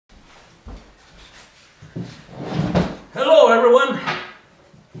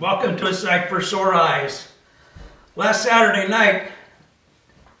Welcome to A Sight for Sore Eyes. Last Saturday night,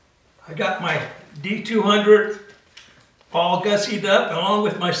 I got my D200 all gussied up along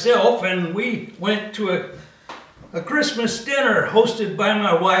with myself, and we went to a Christmas dinner hosted by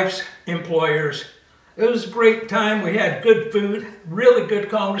my wife's employers. It was a great time. We had good food, really good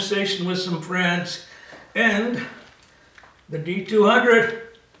conversation with some friends, and the D200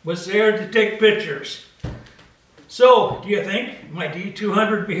 was there to take pictures. So, do you think my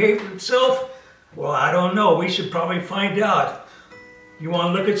D200 behaved itself? Well, I don't know. We should probably find out. You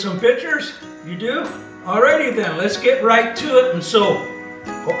want to look at some pictures? You do? Alrighty then, let's get right to it. And so,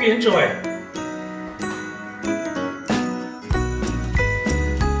 hope you enjoy.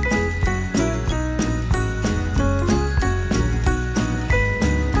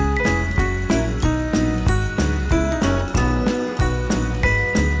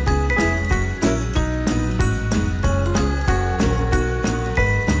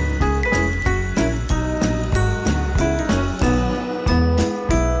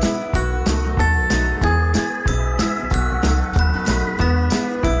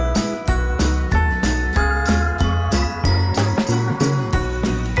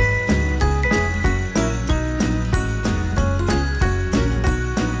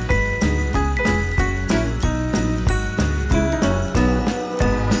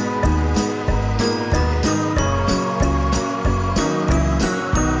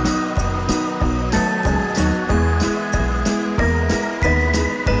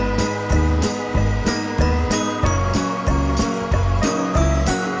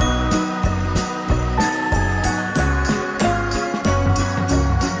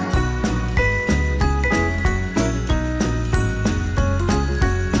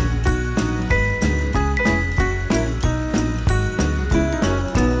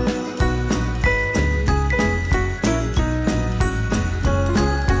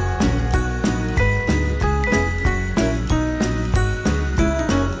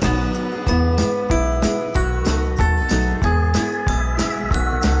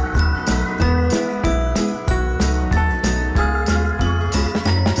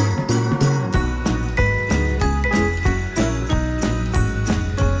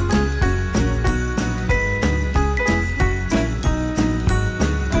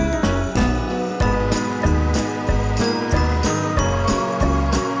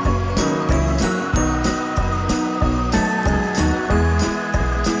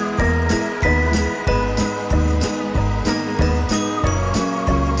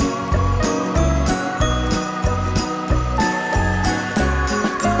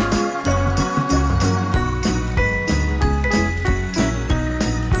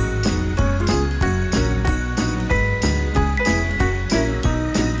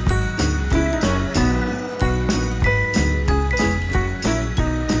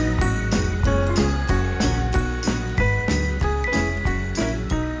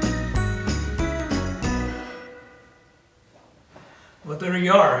 Well, there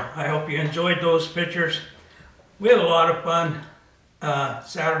you are. I hope you enjoyed those pictures. We had a lot of fun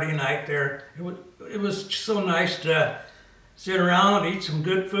Saturday night there. It was so nice to sit around, eat some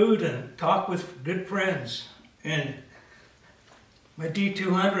good food, and talk with good friends. And my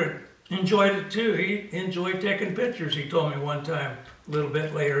D200 enjoyed it too. He enjoyed taking pictures, he told me one time, a little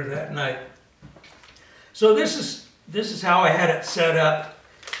bit later that night. So this is how I had it set up.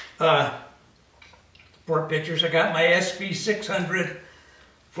 For pictures, I got my SB600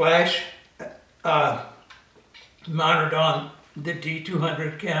 flash mounted on the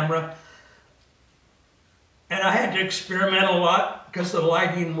D200 camera, and I had to experiment a lot because the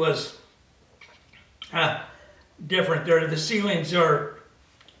lighting was different there. The ceilings are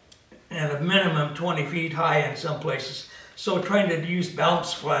at a minimum 20 feet high in some places, so trying to use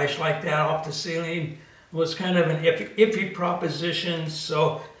bounce flash like that off the ceiling was kind of an iffy proposition,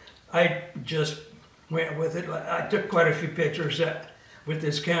 so I just went with it. I took quite a few pictures with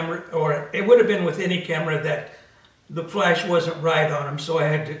this camera, or it would have been with any camera that the flash wasn't right on them, so I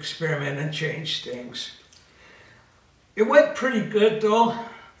had to experiment and change things. It went pretty good though,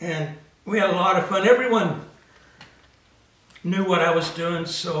 and we had a lot of fun. Everyone knew what I was doing,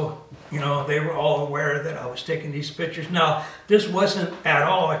 so you know, they were all aware that I was taking these pictures. Now, this wasn't at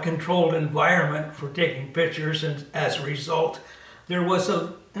all a controlled environment for taking pictures, and as a result, there was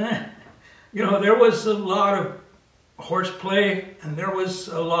there was a lot of horseplay, and there was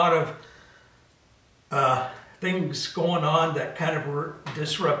a lot of things going on that kind of were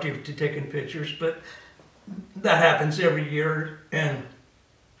disruptive to taking pictures, but that happens every year, and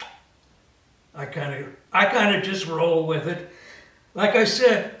I kind of just roll with it. Like I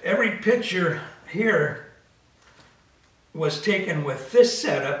said, every picture here was taken with this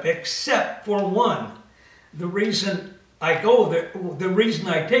setup, except for one. The reason I go there, the reason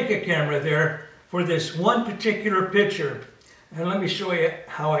I take a camera there for this one particular picture, and let me show you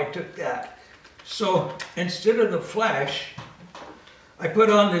how I took that. So instead of the flash, I put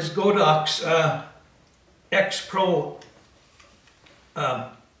on this Godox X Pro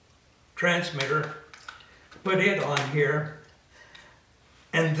transmitter, put it on here,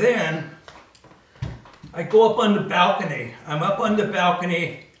 and then I go up on the balcony. I'm up on the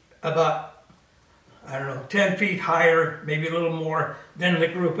balcony about, I don't know, 10 feet higher, maybe a little more than the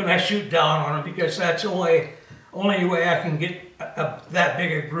group, and I shoot down on them because that's the only way I can get that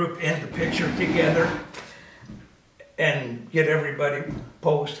big a group in the picture together and get everybody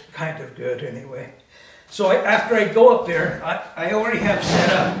posed kind of good anyway. So after I go up there, I already have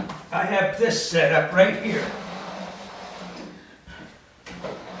set up, I have this set up right here.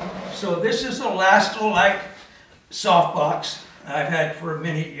 So this is the Last-O-Light softbox I've had for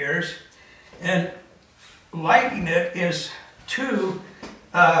many years, and lighting it is two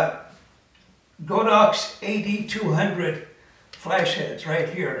Godox D200 flash heads right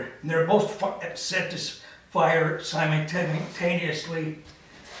here. And they're both set to fire simultaneously.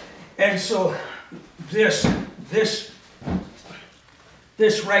 And so this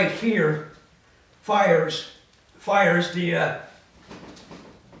right here fires the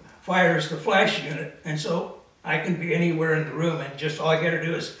flash unit, and so I can be anywhere in the room, and just all I got to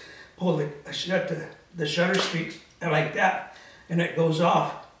do is pull the shutter speed like that, and it goes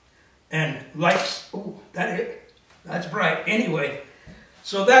off and lights. Oh, that's bright. Anyway,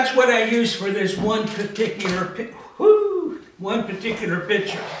 so that's what I use for this one particular picture.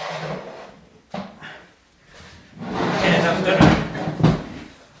 And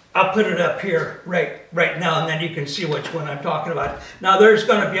I'll put it up here right now, and then you can see which one I'm talking about. Now there's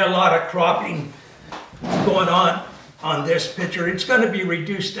going to be a lot of cropping going on this picture. It's going to be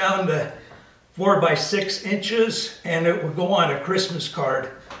reduced down to 4 by 6 inches, and it will go on a Christmas card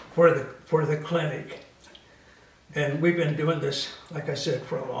for the clinic. And we've been doing this, like I said,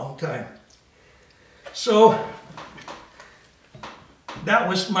 for a long time. So that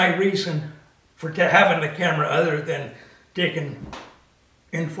was my reason for having the camera, other than taking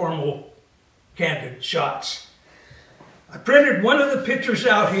informal candid shots. I printed one of the pictures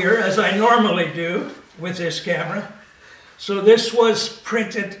out here, as I normally do with this camera. So this was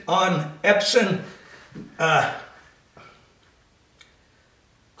printed on Epson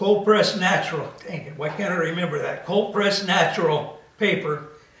cold pressed natural. Dang it, why can't I remember that? Cold pressed natural paper.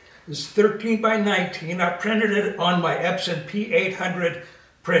 It's 13 by 19. I printed it on my Epson P800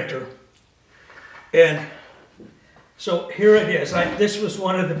 printer. And so here it is. This was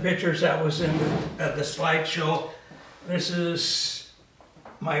one of the pictures that was in the slideshow. This is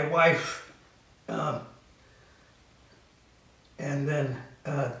my wife, and then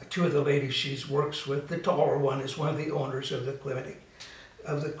two of the ladies she works with. The taller one is one of the owners of the clinic.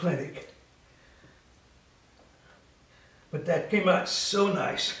 But that came out so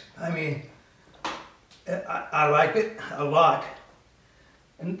nice. I mean, I like it a lot.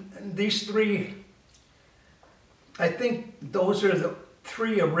 And these three, I think those are the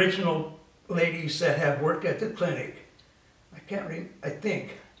 3 original ladies that have worked at the clinic. I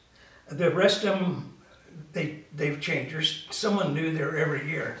think. The rest of them, they've changed. There's someone new there every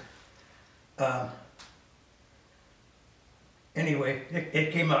year. Anyway,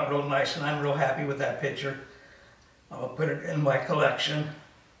 it came out real nice, and I'm real happy with that picture. I'll put it in my collection.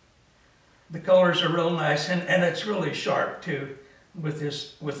 The colors are real nice, and it's really sharp too with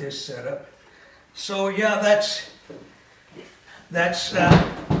this setup. So yeah, that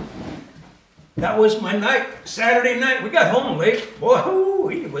was my night, Saturday night. We got home late. Whoa,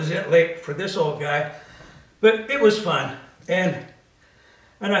 was it late for this old guy? But it was fun, and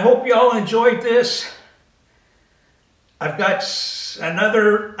I hope you all enjoyed this. I've got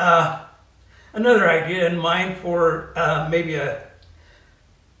another idea in mind for maybe I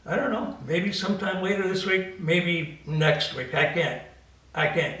don't know, maybe sometime later this week, maybe next week. I can't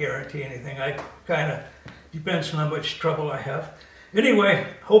guarantee anything. I kind of depends on how much trouble I have. Anyway,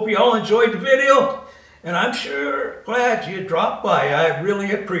 hope you all enjoyed the video, and I'm sure glad you dropped by. I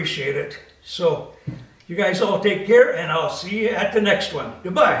really appreciate it. So you guys all take care, and I'll see you at the next one.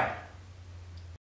 Goodbye.